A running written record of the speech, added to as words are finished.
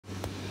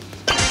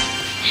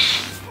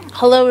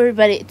Hello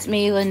everybody, it's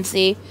me,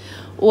 Lindsay.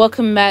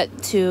 Welcome back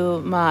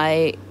to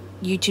my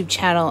YouTube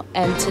channel,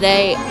 and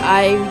today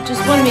I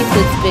just want to make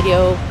this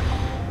video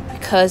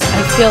because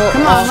I feel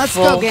Come on,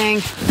 awful. let's go,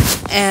 gang.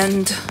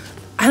 And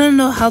I don't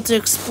know how to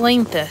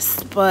explain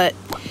this, but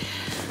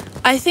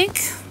I think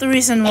the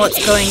reason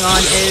what's going on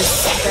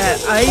is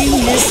that I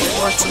missed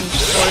watching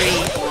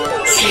Corey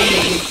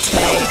streaming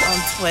today on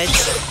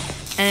Twitch.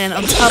 And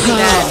on top of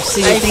that, so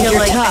I feel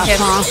like tough, I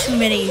have too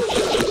many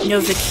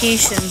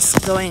notifications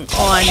going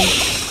on.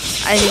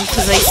 I mean,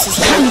 because I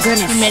subscribe to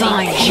too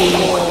many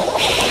people.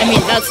 I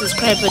mean, not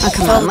subscribe, but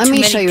come on, let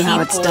me show you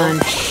how it's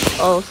done.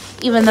 Oh,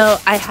 even though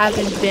I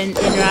haven't been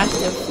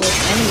interactive with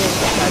any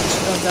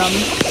of them.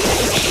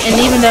 And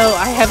even though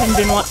I haven't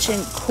been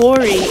watching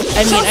Corey,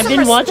 I mean, I've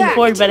been watching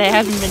Corey, but I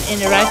haven't been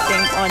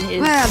interacting on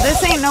his... Well,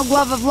 this ain't no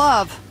glove of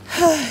love.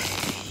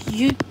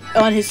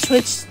 On his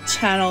Twitch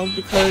channel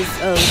because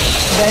of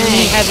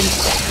me having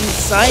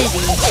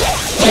anxiety.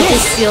 I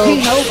just feel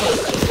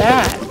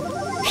bad.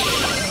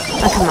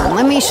 Oh, come on,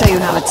 let me show you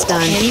how it's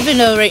done. And even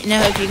though right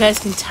now, if you guys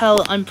can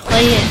tell, I'm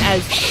playing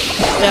as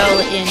Belle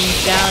in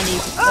Bounty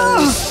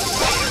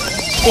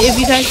because if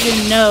you guys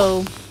didn't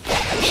know,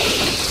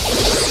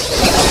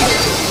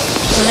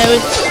 when I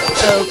was,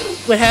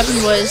 what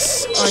happened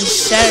was on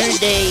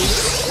Saturday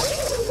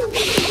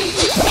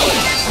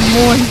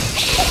morning.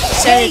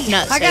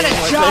 Not Saturday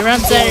morning, but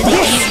around Saturday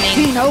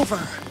evening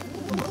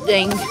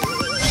thing.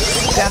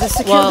 Gotta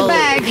secure the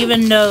bag.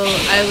 Even though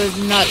I was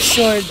not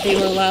sure they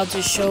were allowed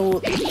to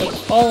show the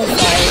qualifiers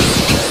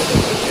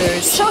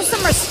on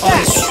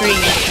stream,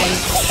 and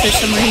for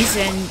some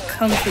reason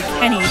Kung Fu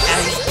Kenny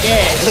has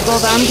did. The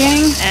Gold Arm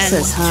Gang? And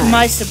to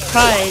my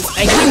surprise,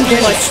 I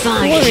didn't watch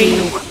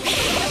Corey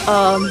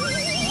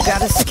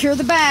gotta secure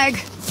the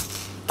bag.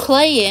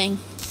 Playing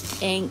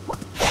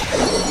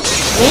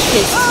with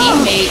his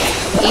teammate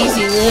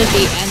Easy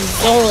Libby and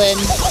Zolan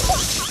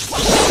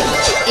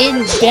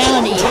in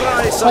Bounty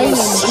playing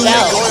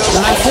Belle.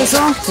 My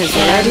fizzle is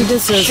ready to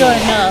sizzle. Sure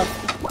enough,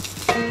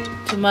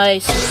 to my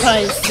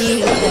surprise,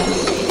 seeing them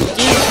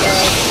do so.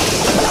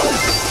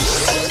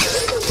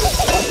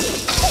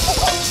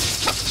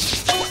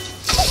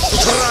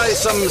 Try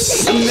some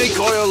snake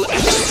oil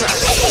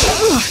extract.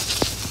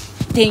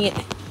 Dang it.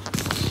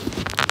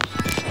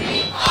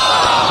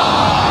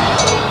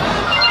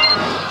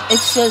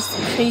 It's just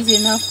crazy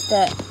enough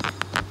that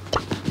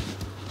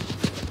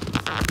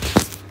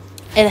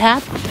it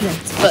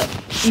happens, but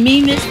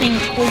me missing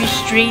Corey's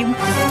stream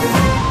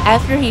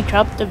after he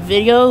dropped the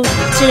video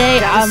today,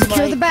 I'm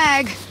secure like, the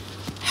bag.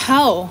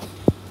 How?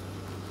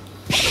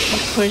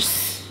 Of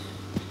course,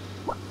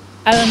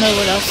 I don't know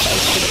what else I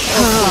should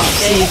say.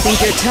 So you think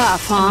you're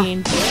tough, huh? I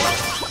mean,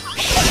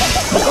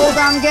 the Gold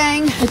Arm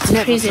Gang. It's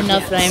crazy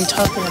enough that I'm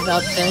talking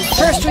about this.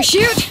 First we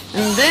shoot,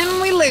 and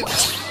then we loot.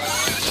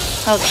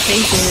 How crazy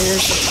it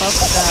is to talk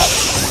about.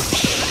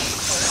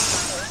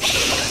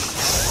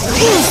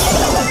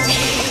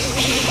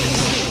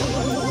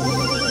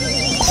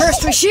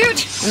 First we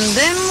shoot, and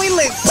then we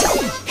loot.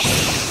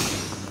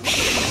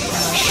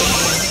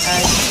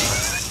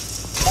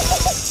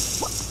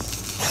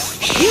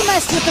 You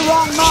messed with the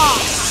wrong mob.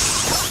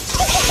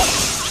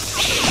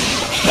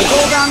 The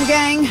Gold Arm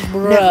Gang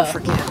never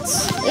forgets.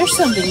 There's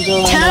something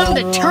going on. Time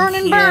to turn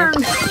and burn.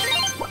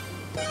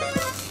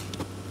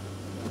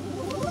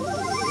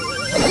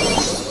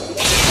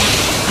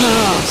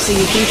 Oh, so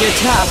you think you're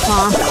tough,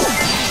 huh?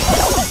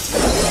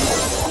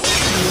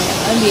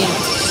 Yeah, I'm being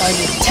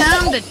targeted.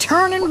 Time to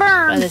turn and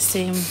burn. By the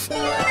same.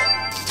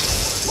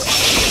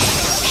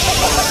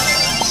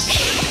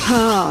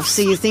 Oh,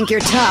 so you think you're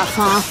tough,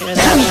 huh?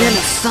 I'm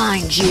gonna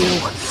find you.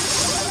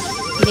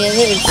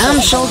 Yeah, I'm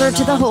shoulder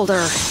to the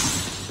holder.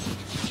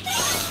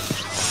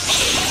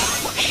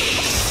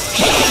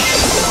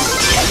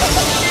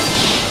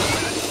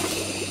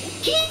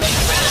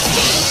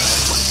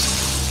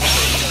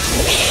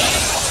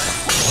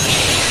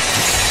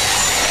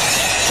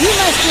 You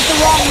messed with the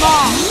wrong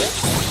mom.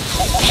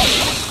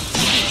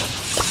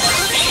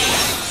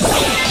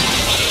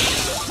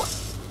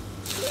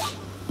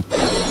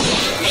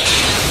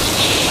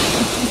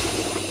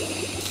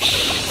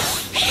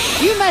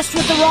 You messed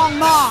with the wrong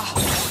mom.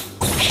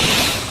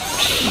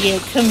 Yeah,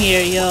 come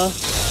here, y'all.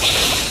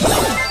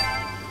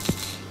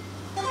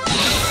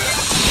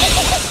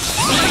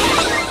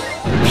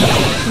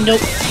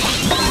 Nope.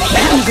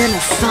 I'm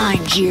gonna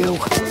find you.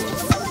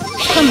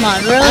 Come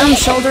on, really? I'm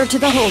shoulder to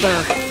the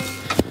holder.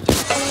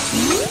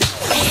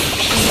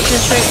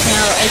 Just right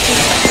now, I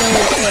just feel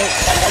like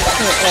I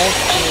feel awful.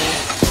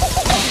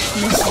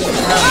 Missing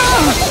out.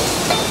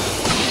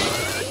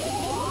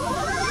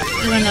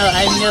 Even though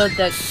I know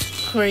that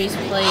Corey's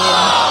playing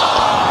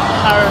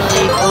Power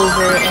League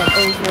over and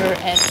over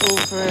and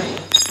over.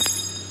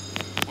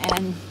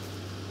 And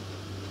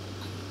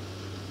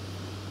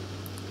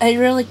I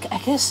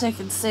guess I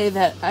could say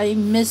that I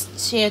missed a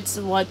chance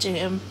of watching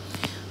him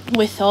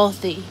with all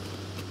the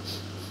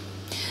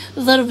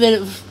little bit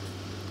of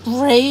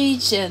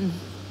rage and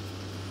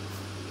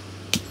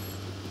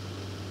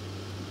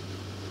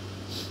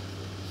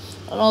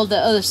all the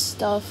other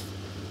stuff.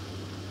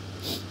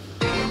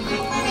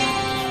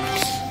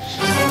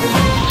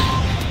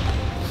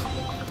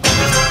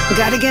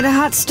 Gotta get a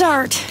hot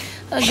start.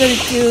 What I'm gonna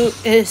do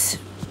is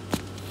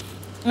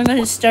I'm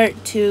gonna start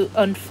to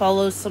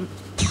unfollow some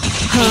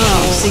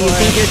Oh, so you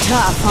think you're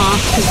tough, huh?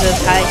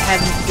 because I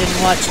haven't been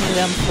watching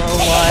them for a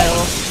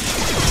while.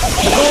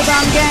 The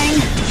Bulldog Gang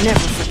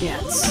never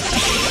forgets.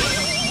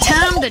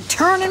 Time to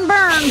turn and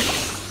burn.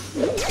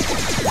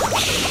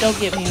 Don't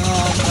get me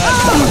wrong, but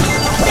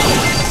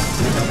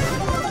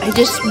I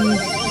just want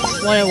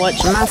to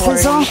watch My Corey.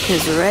 fizzle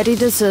is ready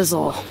to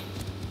sizzle.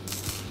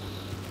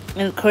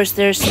 And of course,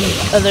 there's some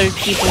other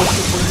people who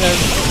deserve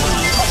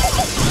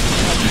to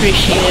be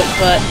appreciated,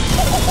 but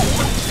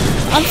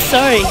I'm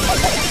sorry.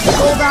 The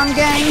Bulldog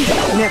Gang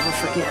never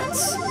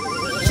forgets.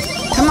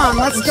 Come on,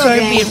 let's go, Sorry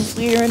gang. being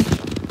weird.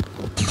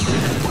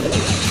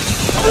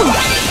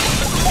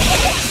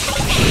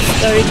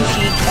 Sorry to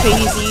be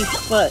crazy,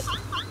 but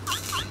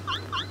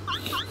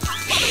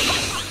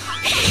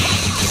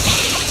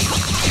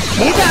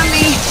You got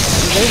me.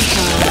 This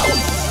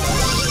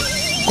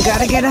time.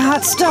 Gotta get a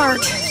hot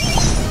start.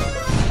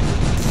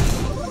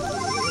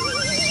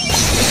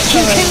 You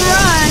can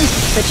run,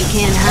 but you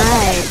can't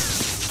hide.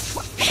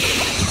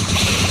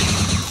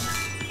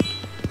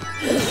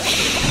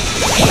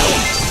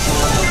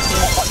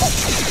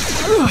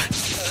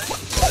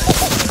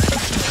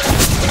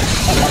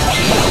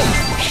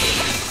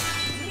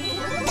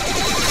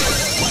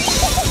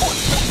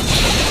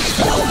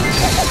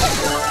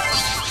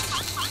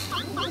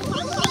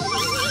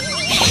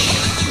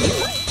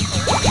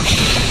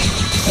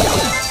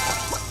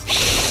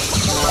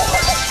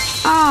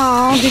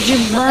 Oh, did you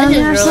burn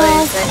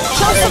yourself?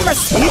 Show some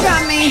respect. You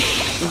got me.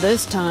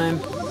 This time.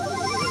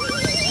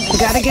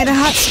 Gotta get a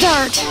hot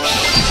start.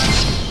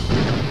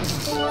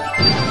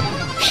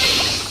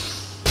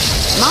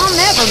 Mom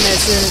never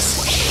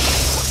misses.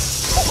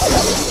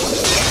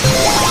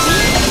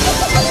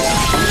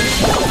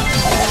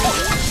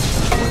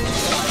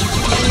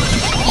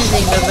 you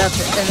think we're about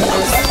to end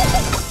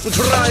this?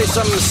 Try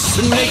some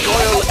snake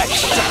oil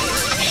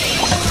extract.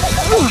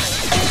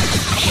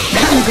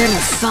 I'm gonna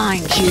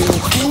find you.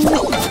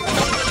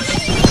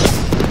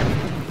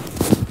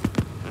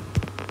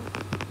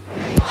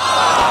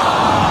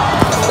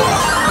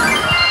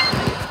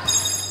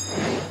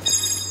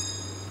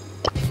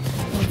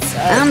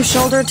 I'm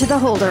shoulder to the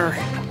holder.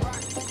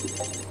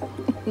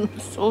 I'm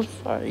so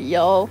sorry,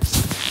 y'all.